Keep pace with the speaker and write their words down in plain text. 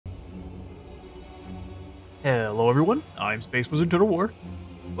Hello everyone, I'm Space Wizard Total War.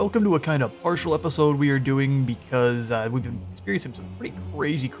 Welcome to a kind of partial episode we are doing because we've been experiencing some pretty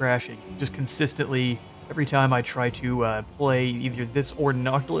crazy crashing. Just consistently, every time I try to play either this or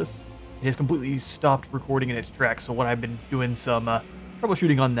Noctilus, it has completely stopped recording in its tracks. So what I've been doing some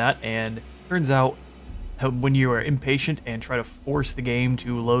troubleshooting on that, and turns out when you are impatient and try to force the game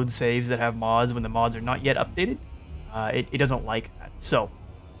to load saves that have mods when the mods are not yet updated, it doesn't like that. So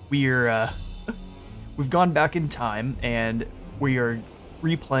we're we've gone back in time, and we are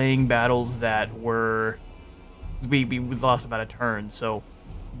replaying battles that were... We lost about a turn, so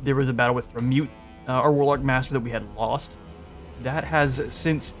there was a battle with Ramute, our Warlock Master, that we had lost. That has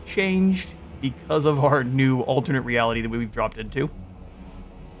since changed because of our new alternate reality that we've dropped into.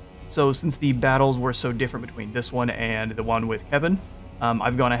 So since the battles were so different between this one and the one with Kevin,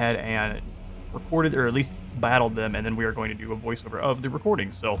 I've gone ahead and recorded, or at least battled them, and then we are going to do a voiceover of the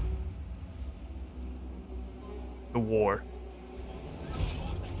recording, so... The war.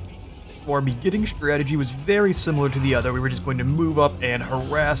 Our beginning strategy was very similar to the other. We were just going to move up and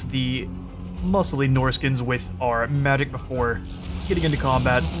harass the muscly Norskins with our magic before getting into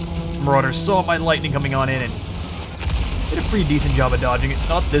combat. Marauders saw my lightning coming on in and did a pretty decent job of dodging it.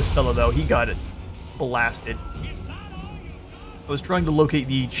 Not this fellow though, he got it blasted. I was trying to locate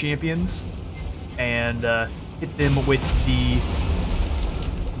the champions and hit them with the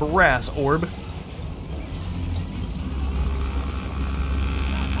brass orb.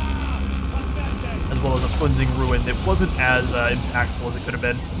 As well as a cleansing ruin that wasn't as impactful as it could have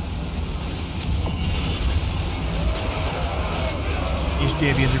been. These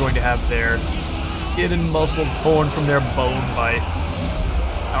champions are going to have their skin and muscle torn from their bone by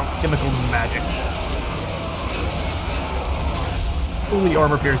alchemical magics. Fully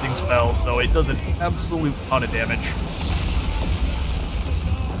armor-piercing spell, so it does an absolute ton of damage.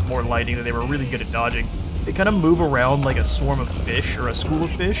 More lightning that they were really good at dodging. They kind of move around like a swarm of fish or a school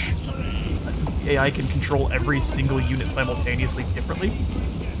of fish. Since the AI can control every single unit simultaneously differently.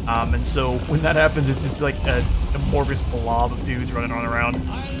 And so when that happens, it's just like an amorphous blob of dudes running on around.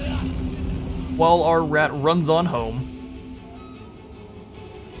 While our rat runs on home,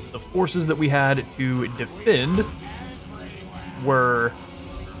 the forces that we had to defend were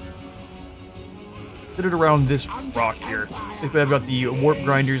centered around this rock here. Basically, I've got the warp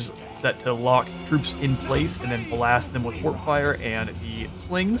grinders set to lock troops in place and then blast them with warp fire and the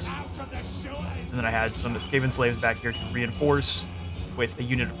slings. And then I had some Skaven slaves back here to reinforce with a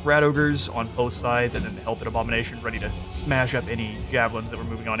unit of rat ogres on both sides, and then the Helped Abomination ready to smash up any javelins that were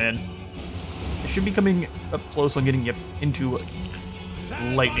moving on in. It should be coming up close on getting you into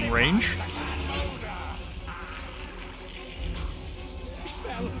lightning range.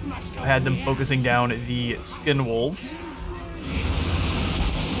 I had them focusing down the skin wolves,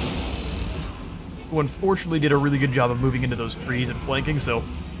 who unfortunately did a really good job of moving into those trees and flanking, so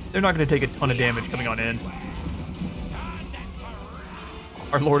they're not going to take a ton of damage coming on in.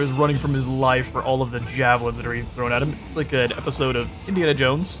 Our lord is running from his life for all of the javelins that are being thrown at him. It's like an episode of Indiana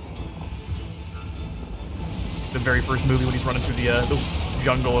Jones. The very first movie when he's running through the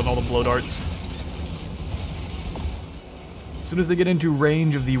jungle and all the blow darts. As soon as they get into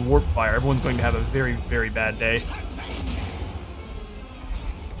range of the warp fire, everyone's going to have a very, very bad day.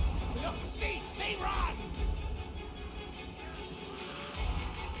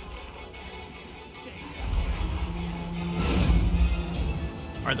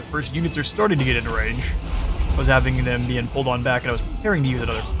 Alright, the first units are starting to get into range. I was having them being pulled on back, and I was preparing to use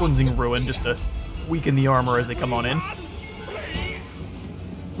another cleansing ruin just to weaken the armor as they come on in.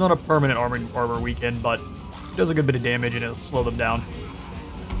 It's not a permanent armor weaken, but it does a good bit of damage and it'll slow them down.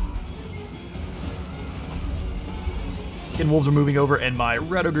 Skin wolves are moving over, and my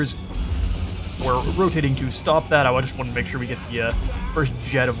rat ogres were rotating to stop that. I just wanted to make sure we get the first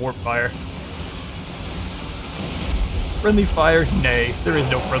jet of warp fire. Friendly fire? Nay, there is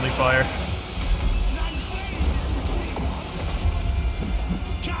no friendly fire.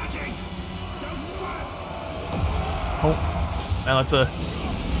 Oh, now that's a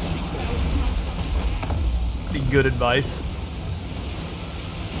pretty good advice.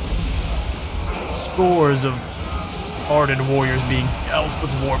 Scores of hardened warriors being doused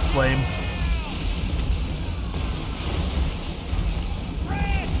with warp flame.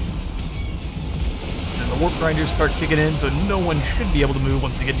 Warp grinders start kicking in, so no one should be able to move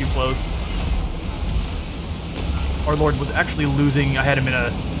once they get too close. Our lord was actually losing. I had him in a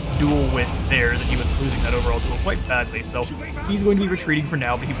duel with theirs, and he was losing that overall duel quite badly, so he's going to be retreating for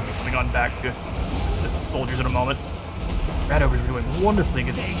now, but he will be coming on back to assist the soldiers in a moment. Rat ogres are doing wonderfully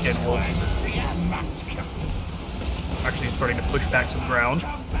against the skin wolves. Actually starting to push back some ground.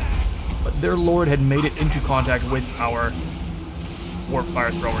 but their lord had made it into contact with our warp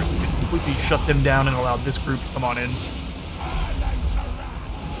fire throwers. It completely shut them down and allowed this group to come on in.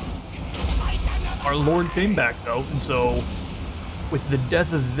 Our lord came back though, and so with the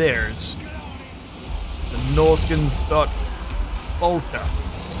death of theirs, the Norskins start falter.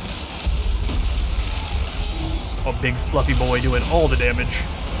 A big fluffy boy doing all the damage.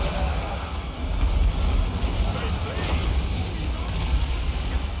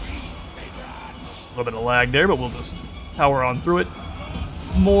 A little bit of lag there, but we'll just power on through it.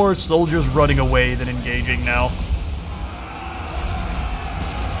 More soldiers running away than engaging now.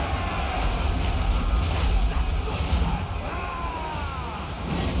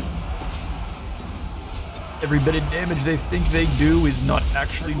 Every bit of damage they think they do is not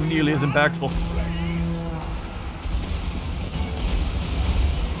actually nearly as impactful.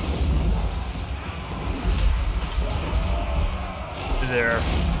 Their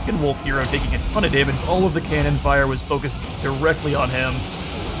Skinwolf hero taking a ton of damage. All of the cannon fire was focused directly on him.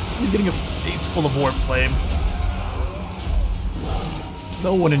 He's getting a face full of warp flame.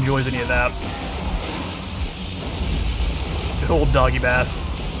 No one enjoys any of that. Good old doggy bath.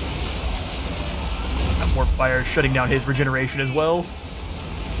 That warp fire shutting down his regeneration as well.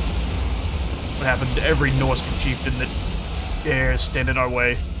 What happens to every Norscan chieftain that dares stand in our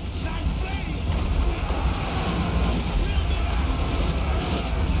way?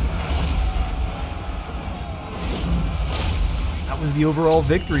 Was the overall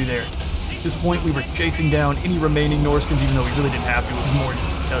victory there. At this point, we were chasing down any remaining Norskins, even though we really didn't have to. It was more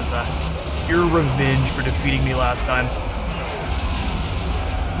just because pure revenge for defeating me last time.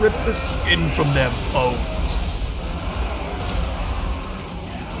 Rip the skin from them bones.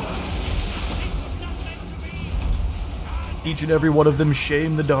 Each and every one of them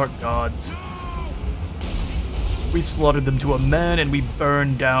shame the dark gods. We slaughtered them to a man, and we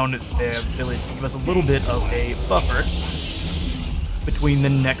burned down their village to give us a little bit of a buffer between the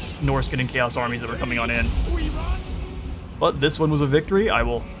next Norscan and Chaos armies that were coming on in. But this one was a victory. I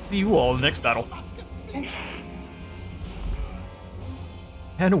will see you all in the next battle.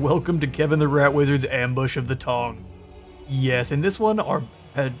 And welcome to Kevin the Rat Wizard's Ambush of the Tong. Yes, in this one, our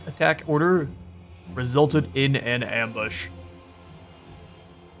attack order resulted in an ambush.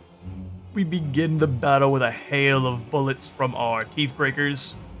 We begin the battle with a hail of bullets from our teeth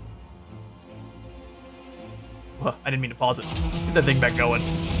breakers. I didn't mean to pause it. Get that thing back going.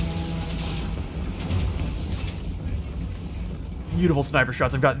 Beautiful sniper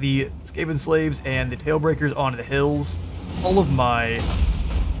shots. I've got the Skaven Slaves and the Tailbreakers on the hills. All of my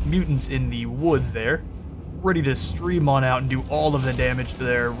mutants in the woods there, ready to stream on out and do all of the damage to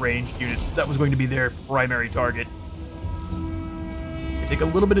their ranged units. That was going to be their primary target. They take a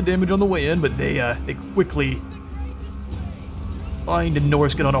little bit of damage on the way in, but they quickly find a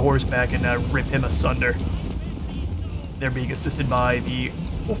Norscan on a horseback and rip him asunder. They're being assisted by the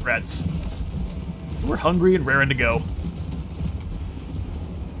wolf rats, who are hungry and raring to go.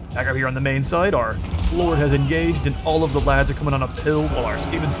 Back up here on the main side, our lord has engaged, and all of the lads are coming on up the hill while our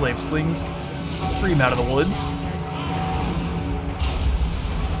Skaven slave slings stream out of the woods.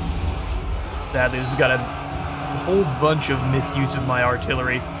 Sadly, this has got a whole bunch of misuse of my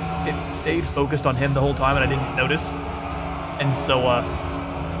artillery. It stayed focused on him the whole time, and I didn't notice. And so,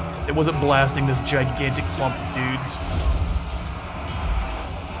 it wasn't blasting this gigantic clump of dudes.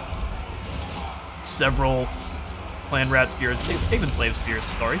 Several clan rat spears, Skaven slave spears,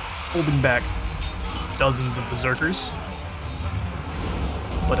 sorry, holding back dozens of berserkers.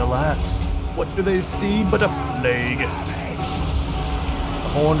 But alas, what do they see but a plague? The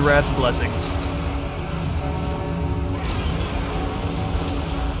horned rat's blessings.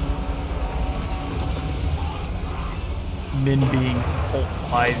 Men being pulled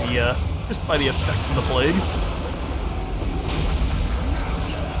by the just by the effects of the plague.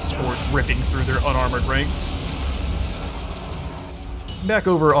 Swords ripping through their unarmored ranks. Back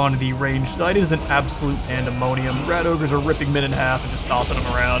over on the range side is an absolute pandemonium. Rat ogres are ripping men in half and just tossing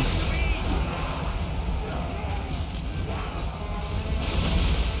them around.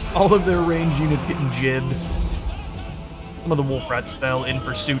 All of their range units getting jibbed. Some of the wolf rats fell in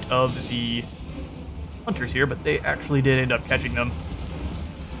pursuit of the hunters here, but they actually did end up catching them.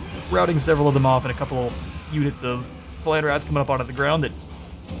 Routing several of them off, and a couple units of clan rats coming up onto the ground that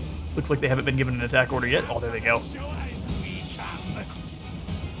looks like they haven't been given an attack order yet. Oh, there they go.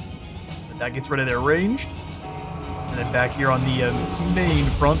 That gets rid of their range. And then back here on the main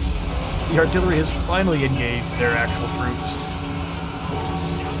front, the artillery has finally engaged their actual troops.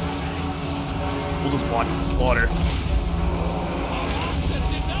 We'll just watch the slaughter.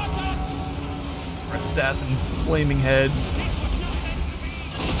 Our assassins, flaming heads.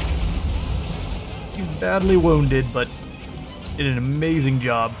 He's badly wounded, but did an amazing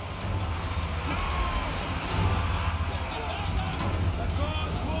job.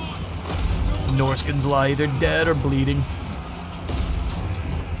 The Norskins lie either dead or bleeding,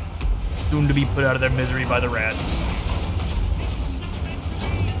 soon to be put out of their misery by the rats.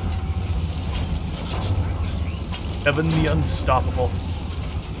 Evan the Unstoppable.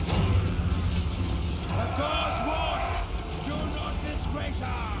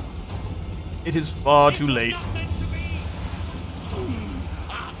 It is far too late.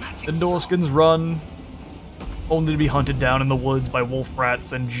 The Norskins run, only to be hunted down in the woods by wolf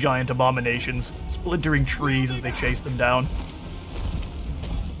rats and giant abominations, splintering trees as they chase them down.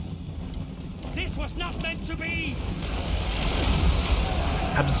 This was not meant to be.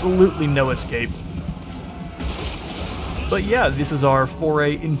 Absolutely no escape. But yeah, this is our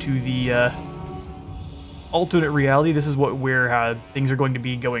foray into the alternate reality. This is what things are going to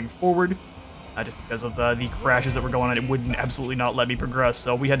be going forward. Just because of the crashes that were going on, it wouldn't absolutely not let me progress.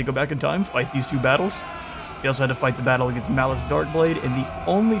 So we had to go back in time, fight these two battles. We also had to fight the battle against Malice Darkblade, and the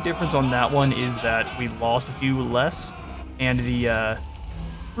only difference on that one is that we lost a few less, and the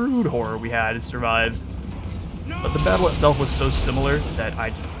Brood Horror we had survived. But the battle itself was so similar that I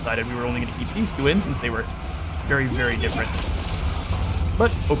decided we were only going to keep these two in, since they were very, very different.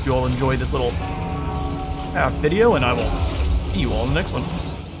 But hope you all enjoyed this little half video, and I will see you all in the next one.